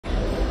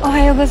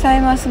Ohayo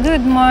gozaimasu.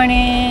 Good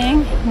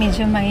morning.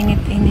 Medyo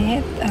mainit-init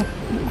at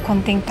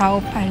konting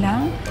tao pa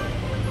lang.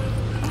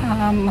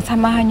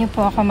 Masamahan niyo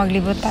po ako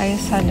maglibot tayo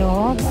sa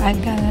loob. I'm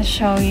gonna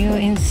show you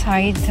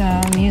inside the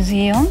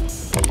museum.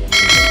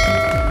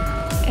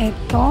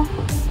 Ito.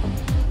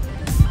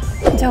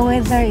 The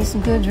weather is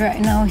good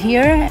right now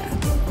here.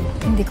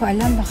 Hindi ko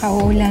alam, baka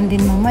uulan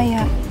din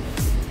mamaya.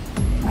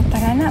 At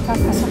tara na,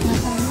 papasok na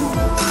tayo.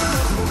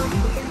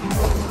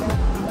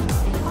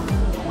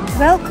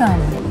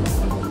 Welcome!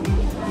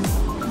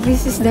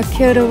 This is the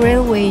Kyoto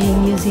Railway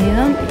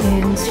Museum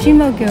in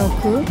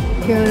Shimogyoku,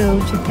 Kyoto,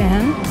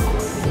 Japan.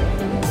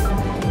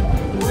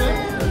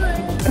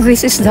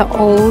 This is the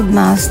old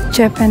mass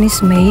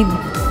Japanese-made,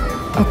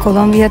 a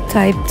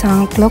Columbia-type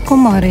tank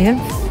locomotive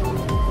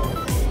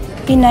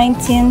in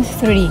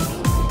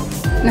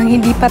 1903, nang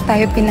hindi pa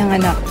tayo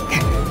pinanganak.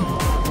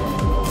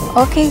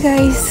 Okay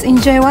guys,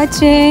 enjoy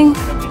watching!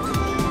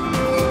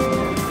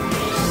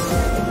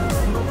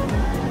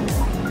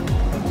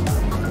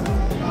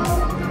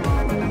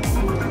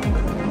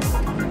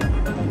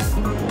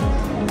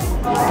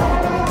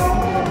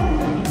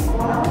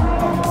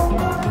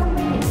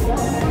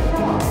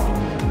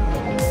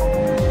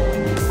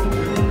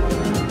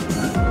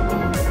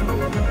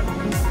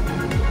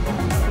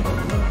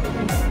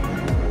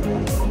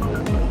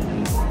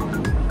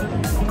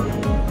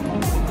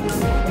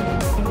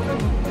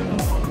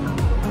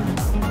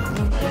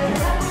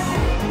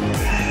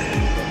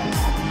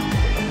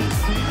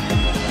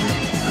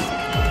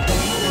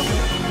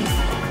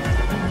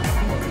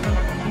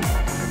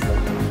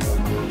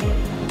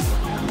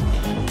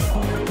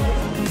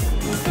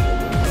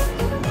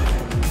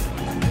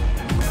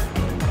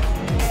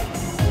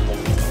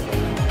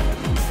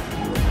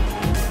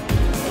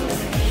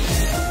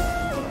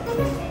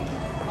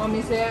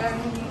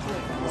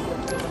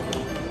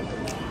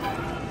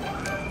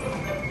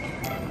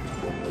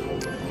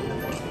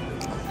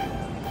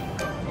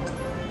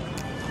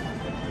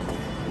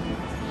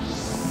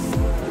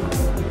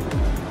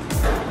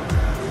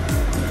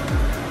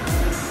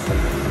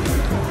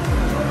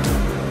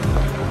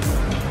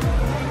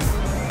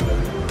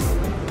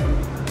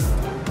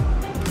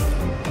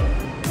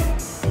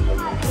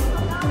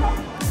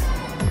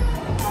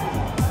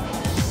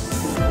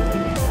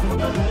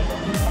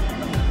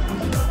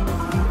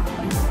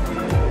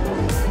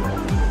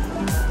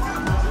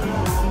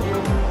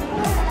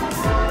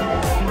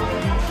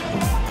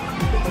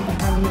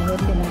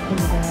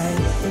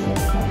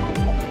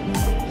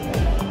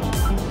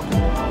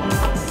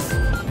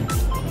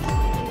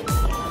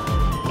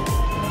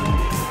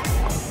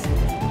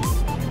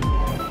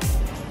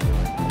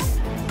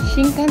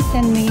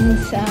 Shinkansen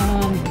means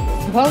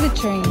bullet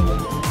train.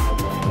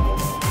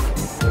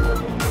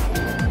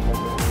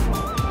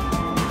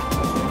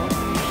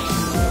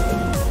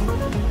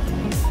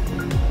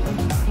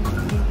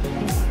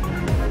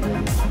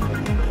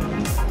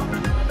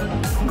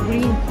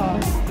 Green car.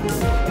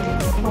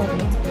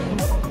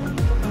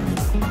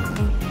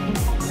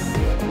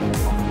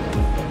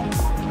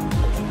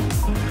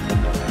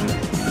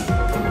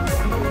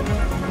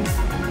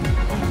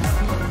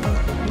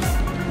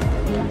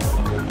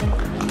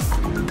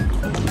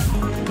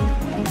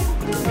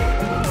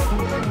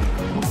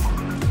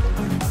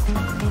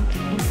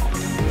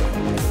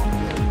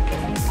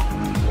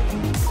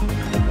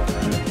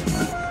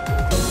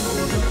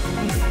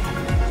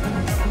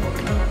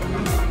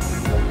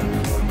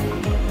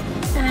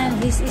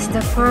 This is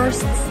the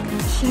first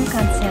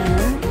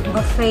Shinkansen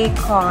buffet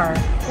car.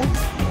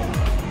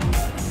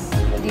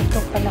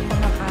 Dito pala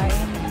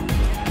kumakain.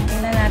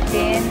 Tingnan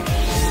natin.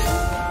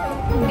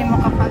 Hindi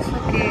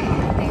makapasok eh.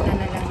 Tingnan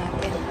na lang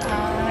natin.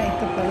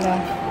 Ito pala.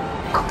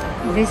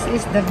 This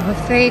is the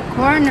buffet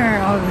corner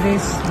of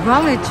this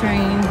bullet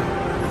train.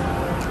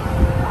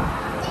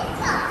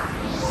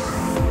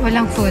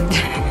 Walang food.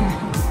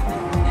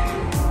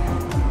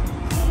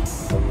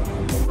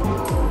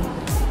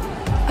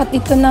 At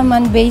ito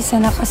naman, based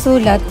sa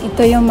nakasulat,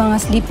 ito yung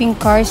mga sleeping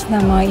cars ng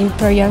mga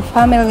imperial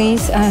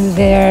families and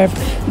their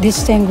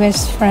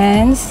distinguished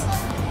friends.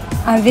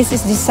 And this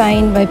is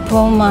designed by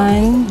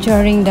Pullman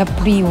during the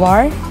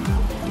pre-war.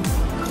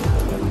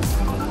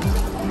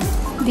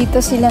 Dito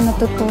sila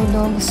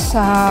natutulog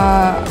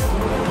sa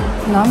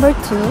number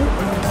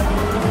 2.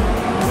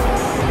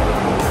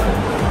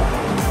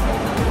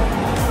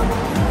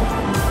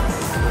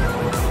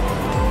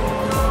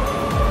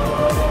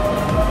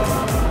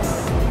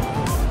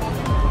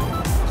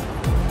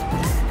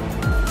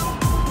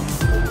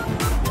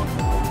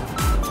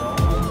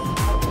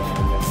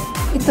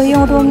 Ito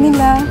yung room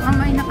nila.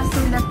 May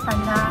nakasulat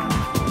pala.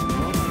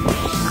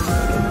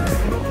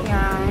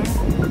 Yan.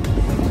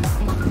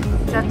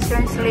 The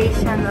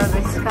translation of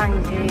this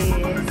kanji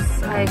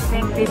is, I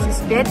think this is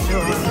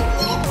bedroom.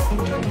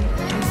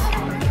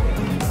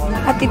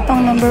 At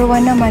itong number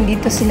 1 naman,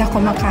 dito sila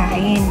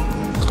kumakain.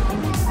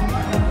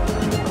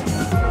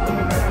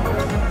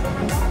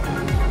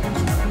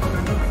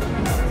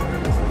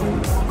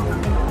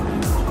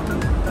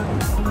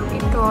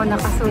 Ito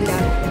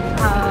nakasulat.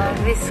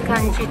 This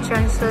kanji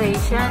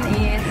translation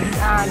is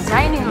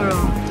dining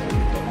room.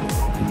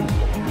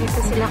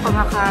 Dito sila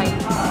kumakain.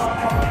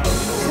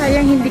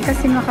 Sayang hindi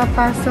kasi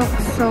makapasok.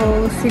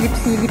 So,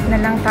 silip-silip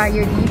na lang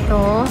tayo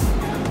dito.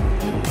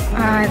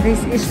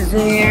 This is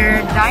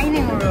their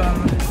dining room.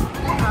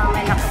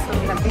 May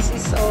nakasulat. This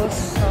is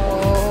also,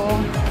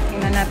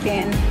 tingnan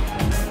natin.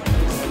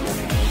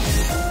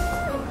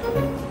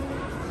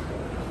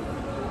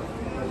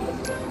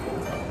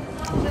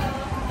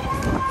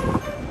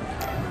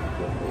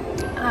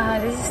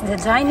 This is the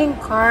dining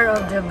car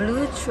of the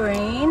Blue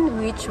Train,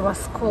 which was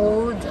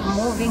called a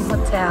moving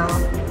hotel.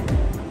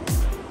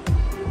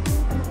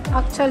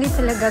 Actually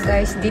talaga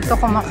guys, dito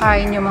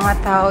kumakain yung mga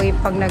tao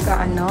pag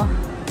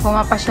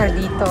pumapasyal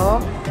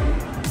dito.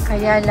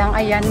 Kaya lang,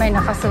 ayan, may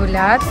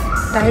nakasulat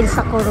dahil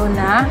sa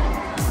corona.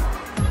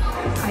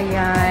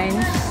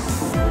 Ayan,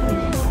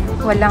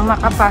 walang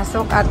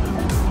makapasok at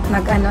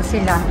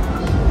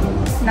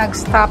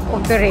nag-stop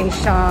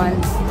operation.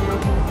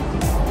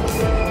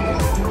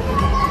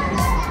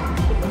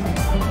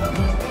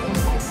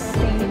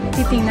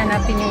 Titingnan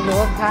natin yung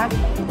loob, ha?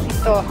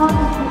 Ito.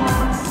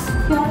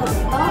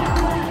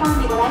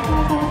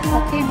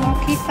 Okay,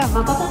 makita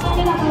ba?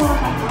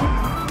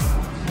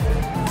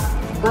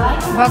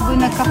 Bago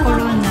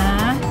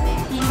nagka-corona,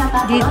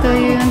 dito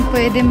yun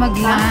pwede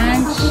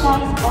mag-lunch.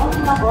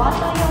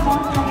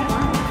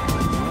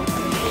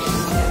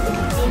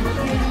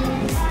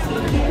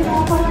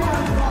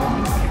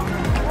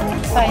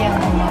 Sayang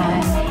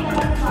naman.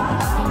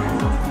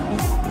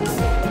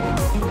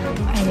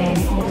 Ayan,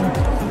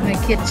 may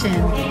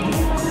kitchen.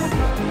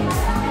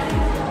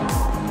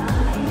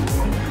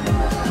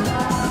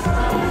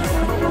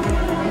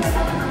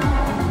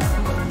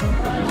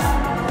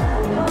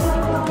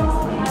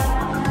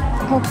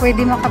 Oh,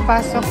 pwede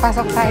makapasok.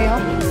 Pasok tayo.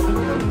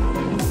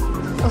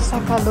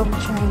 Osaka Loop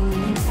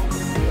Train.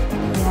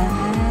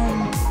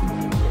 Yan.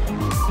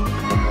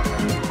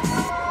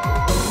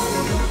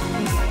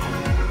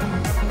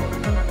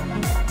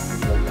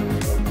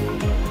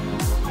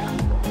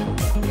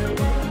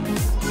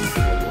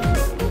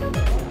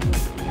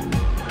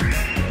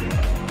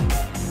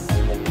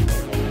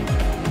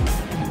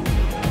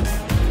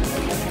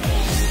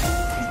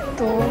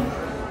 Ito.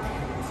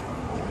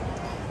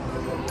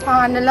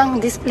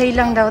 Display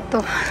lang daw to.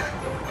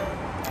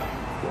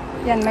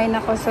 Yan, may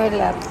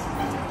nakasulat.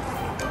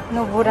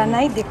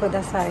 Noburanai de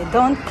kudasai.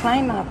 Don't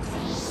climb up.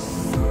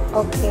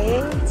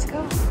 Okay, let's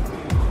go.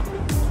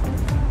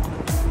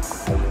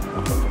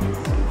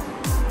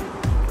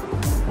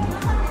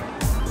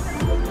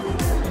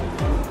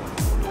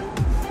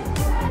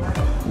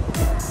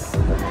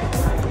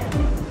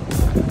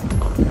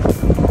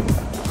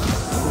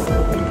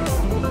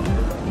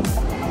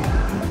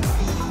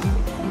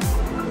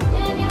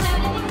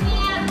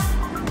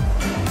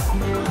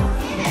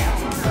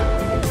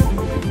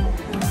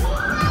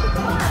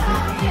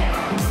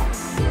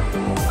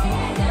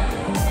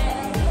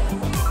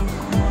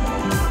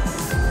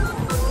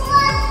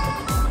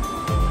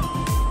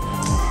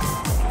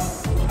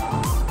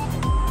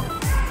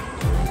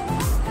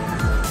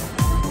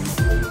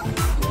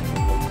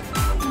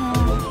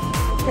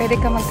 Pwede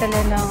ka magtala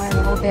ng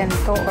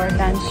bento or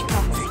lunch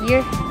box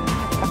here.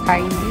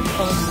 Kakain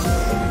dito.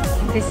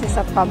 This is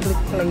a public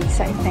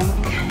place, I think.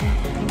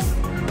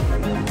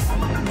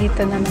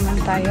 Dito na naman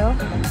tayo.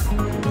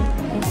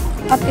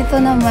 At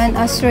ito naman,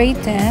 as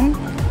rated,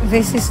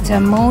 this is the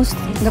most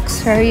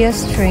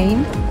luxurious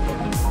train.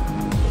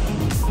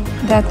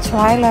 The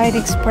Twilight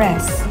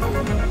Express.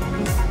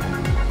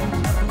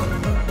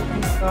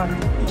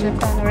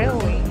 Japan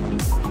Railway.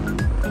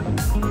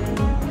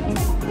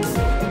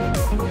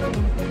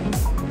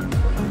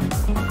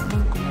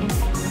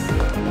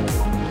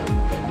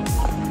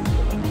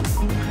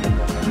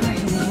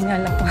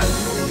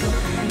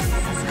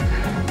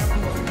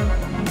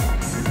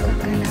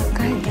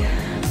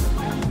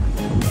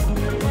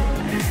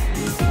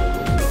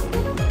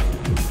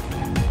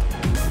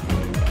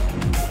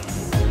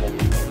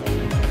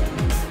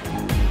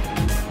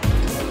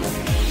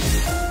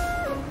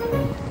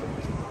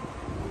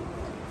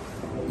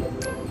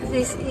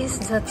 This is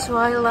the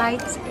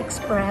Twilight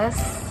Express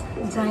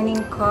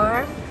dining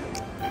car.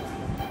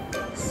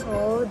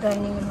 So,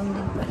 dining room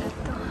din pala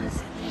ito.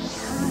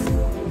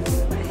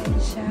 Ayan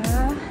siya.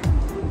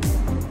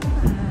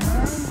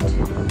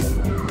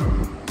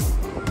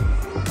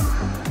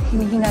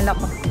 Hinihinala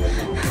ko.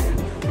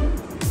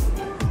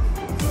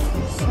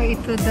 So,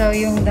 ito daw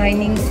yung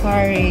dining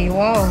car eh.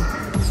 Wow!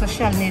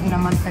 Social need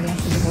naman pala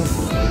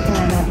siguro.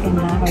 Tingnan natin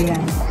na.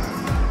 Ayan.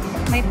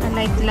 May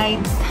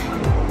pa-light-light.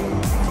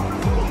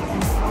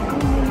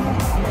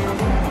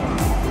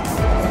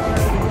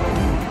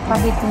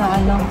 Kahit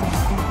na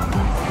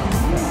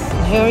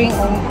during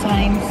old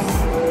times,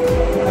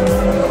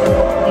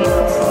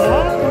 dito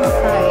sila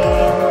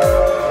kumakain.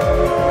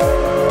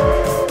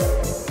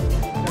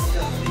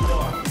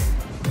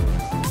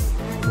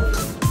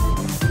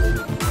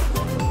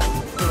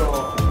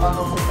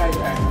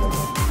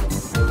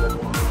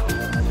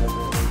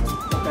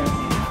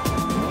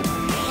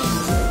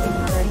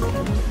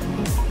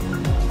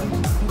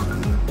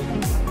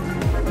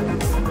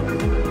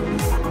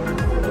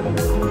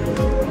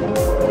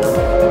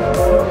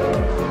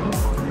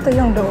 Ito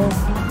yung loob.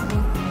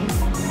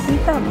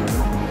 Kita ba?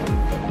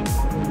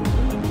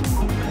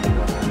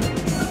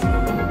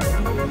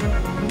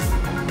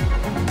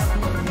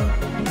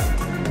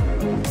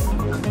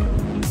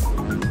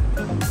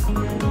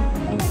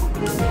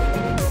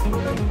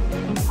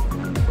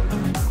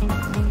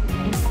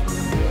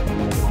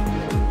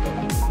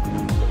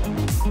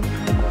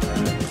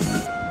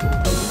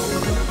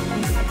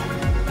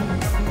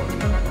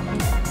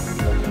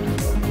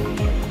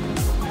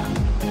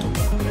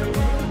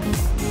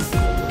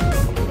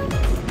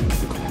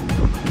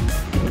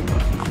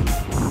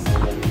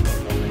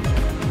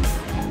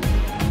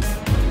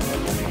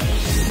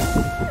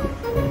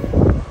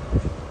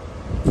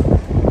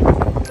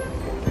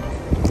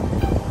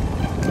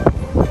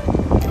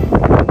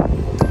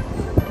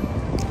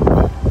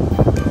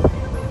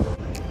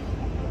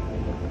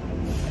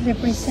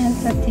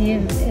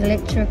 Representative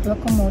electric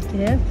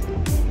locomotive,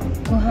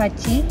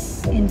 Kohachi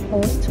in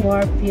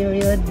post-war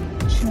period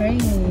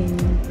train.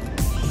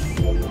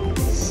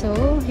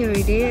 So here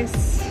it is.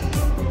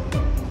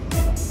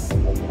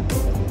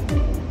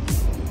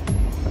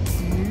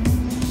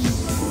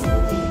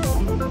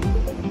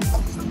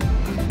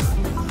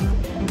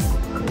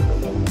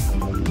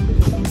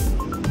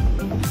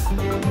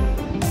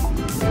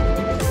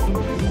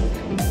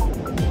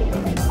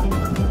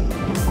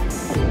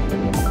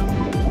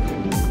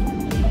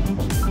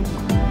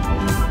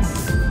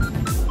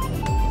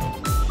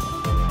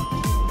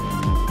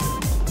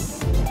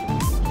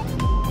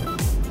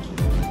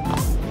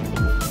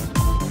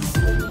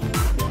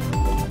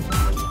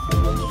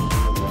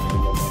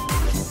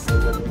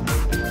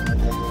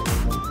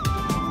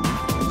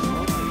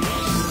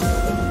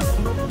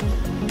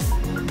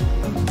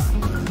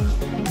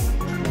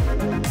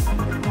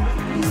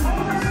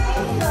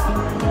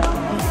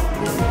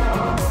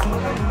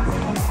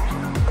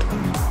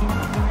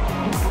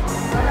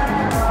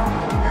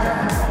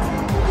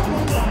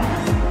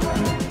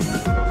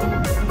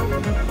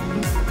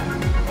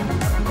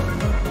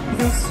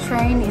 This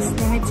train is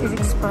limited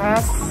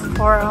express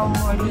for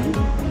Aomori,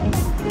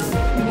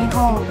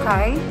 Nihon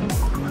Kai.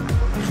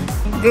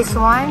 This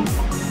one,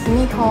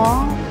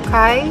 Nihon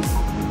Kai,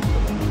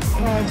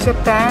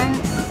 Japan,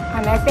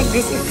 and I think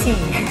this is C.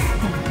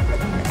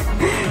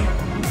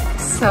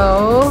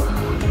 So,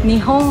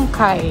 Nihon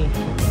Kai.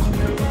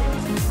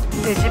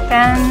 The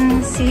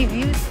Japan Sea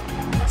View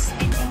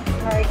sleeping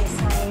car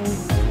design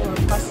for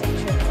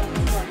passenger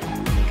comfort.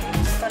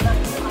 Ito lang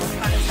yung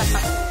para sa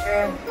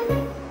passenger.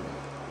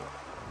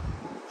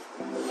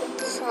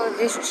 So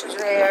this is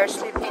their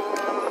sleeping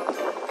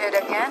bed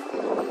again.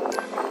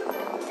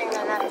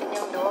 Tingnan natin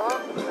yung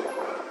loob.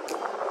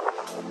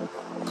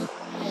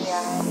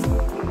 Ayan.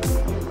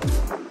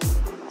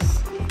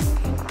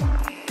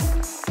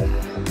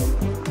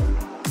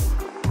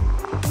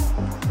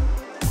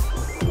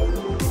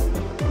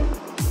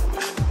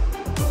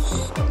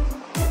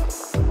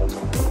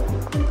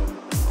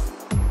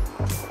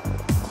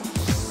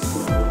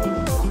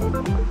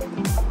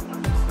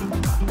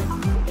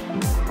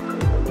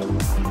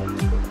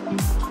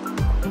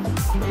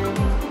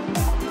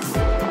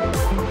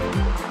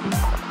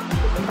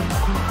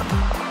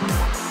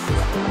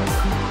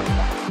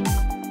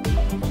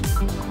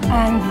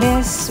 And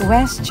this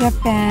West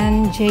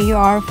Japan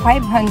JR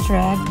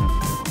 500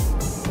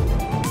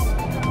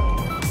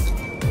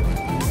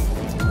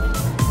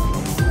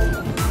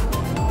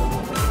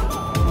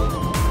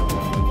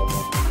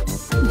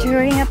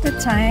 during at the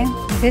time,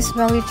 this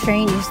bullet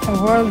train is the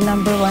world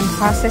 #1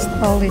 fastest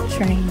bullet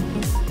train.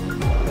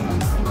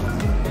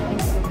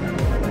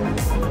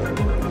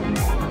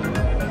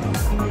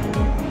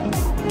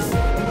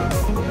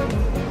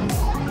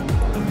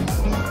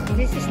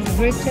 This is the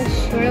British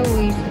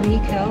Railways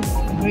vehicle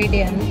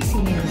ingredients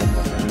used.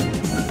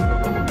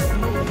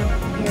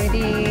 Here it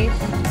is.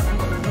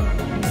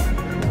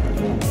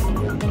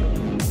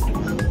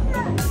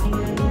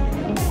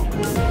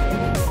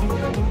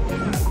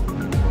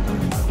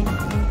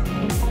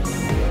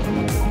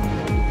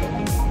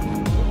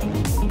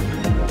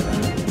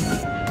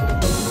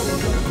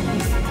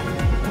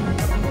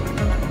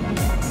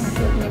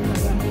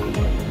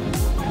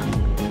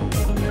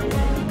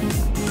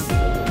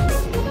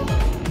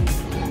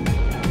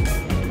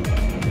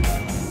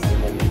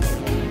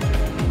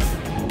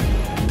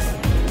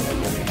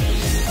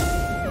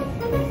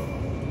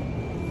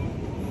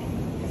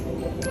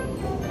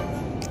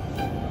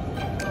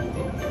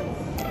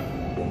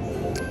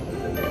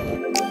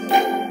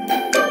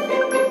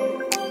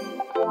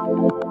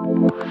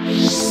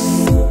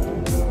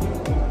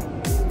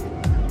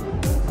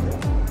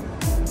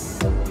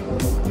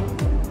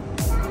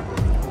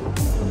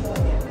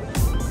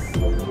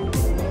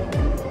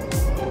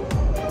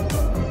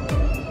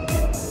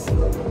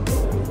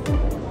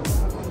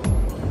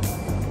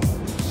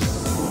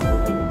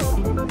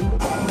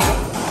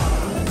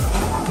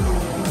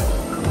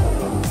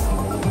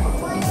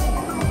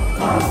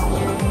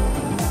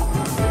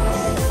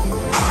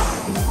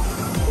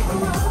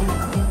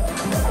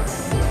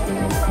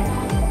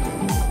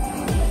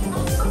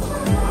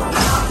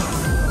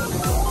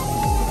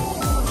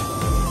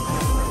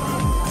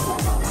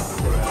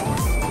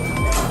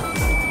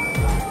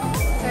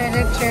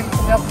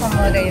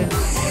 Locomotives.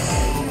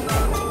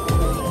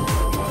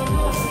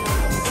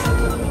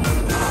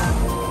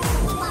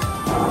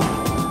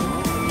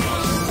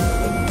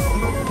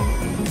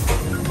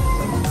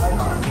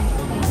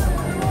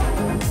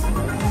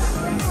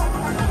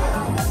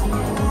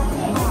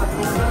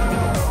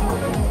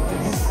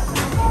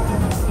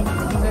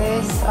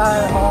 These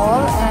are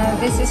all, and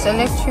this is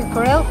electric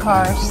rail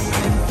cars.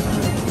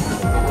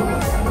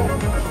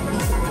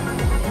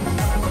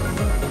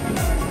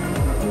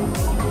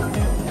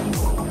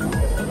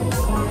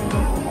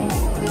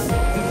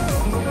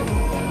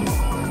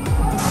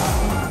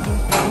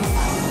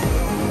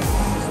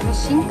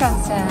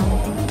 Shinkansen,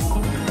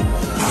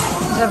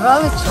 the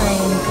valley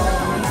train.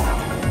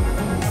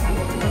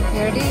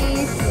 Here it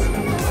is.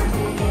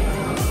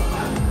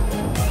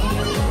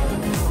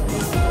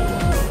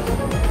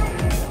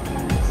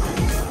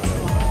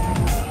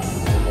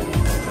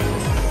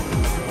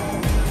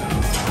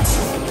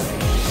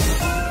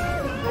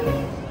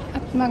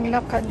 At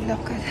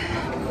maglakad-lakad.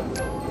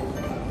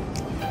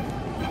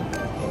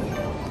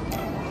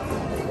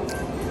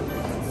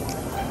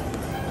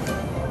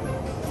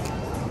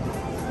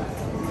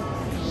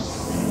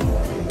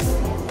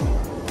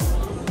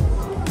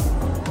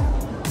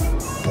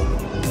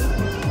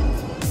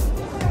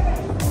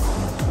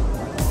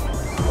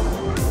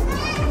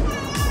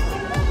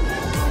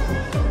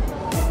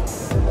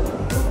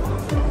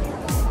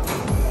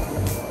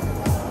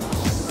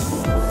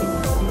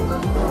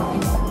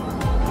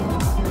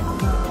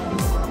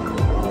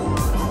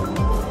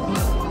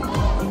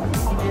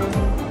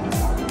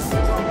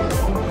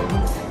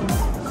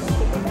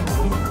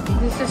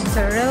 This is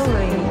the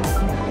railway.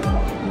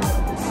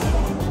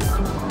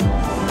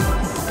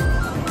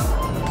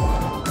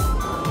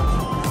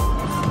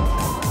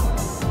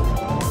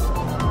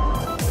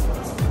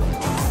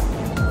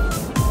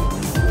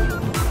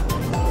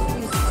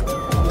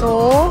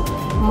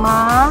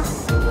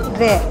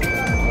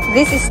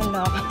 This is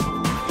no.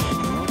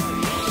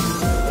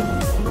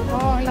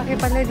 Oh, ang laki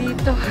pala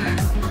dito.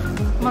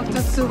 Magta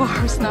 2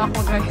 hours na ako,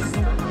 guys.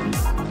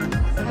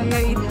 Kaya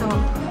ito,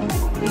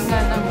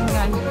 hingan ang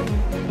hingan.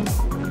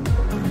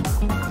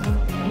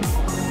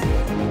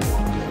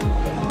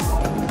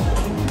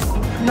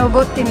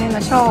 Nogotin na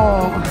siya.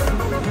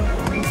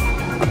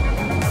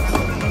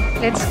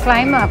 Let's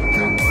climb up.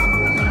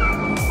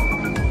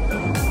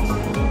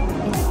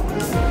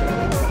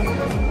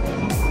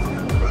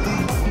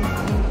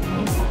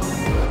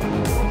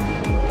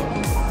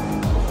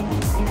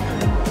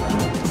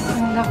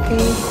 Ang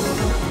laki.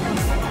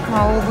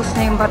 Maubos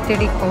na yung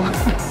battery ko.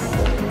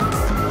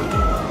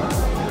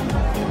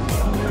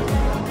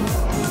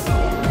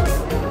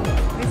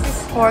 This is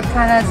for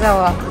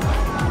Kanazawa.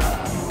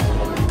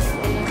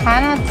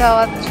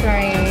 Kanazawa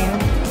train.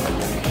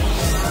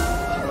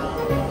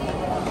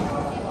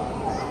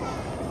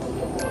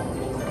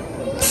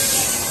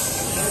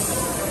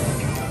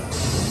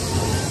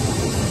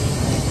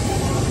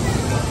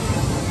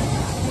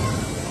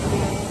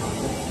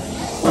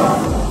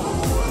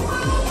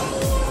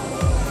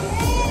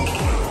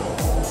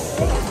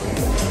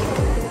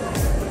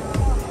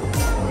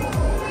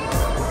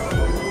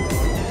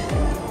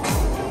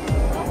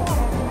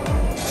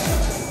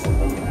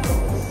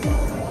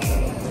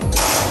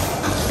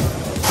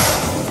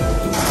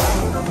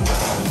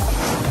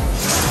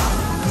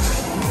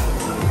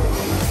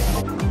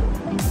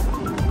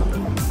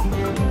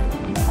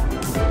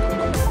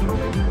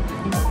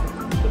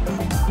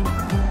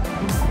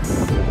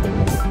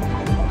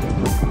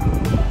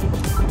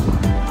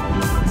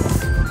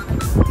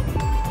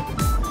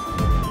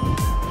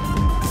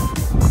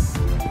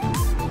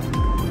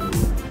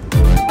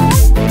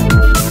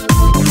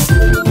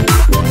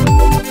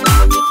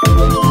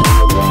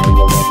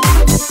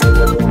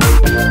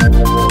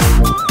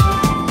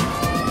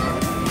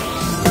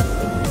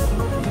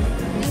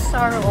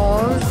 Are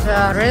all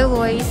the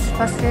railways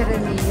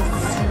facilities.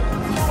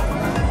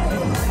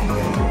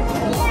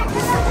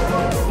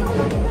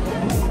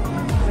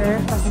 Their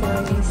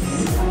facilities.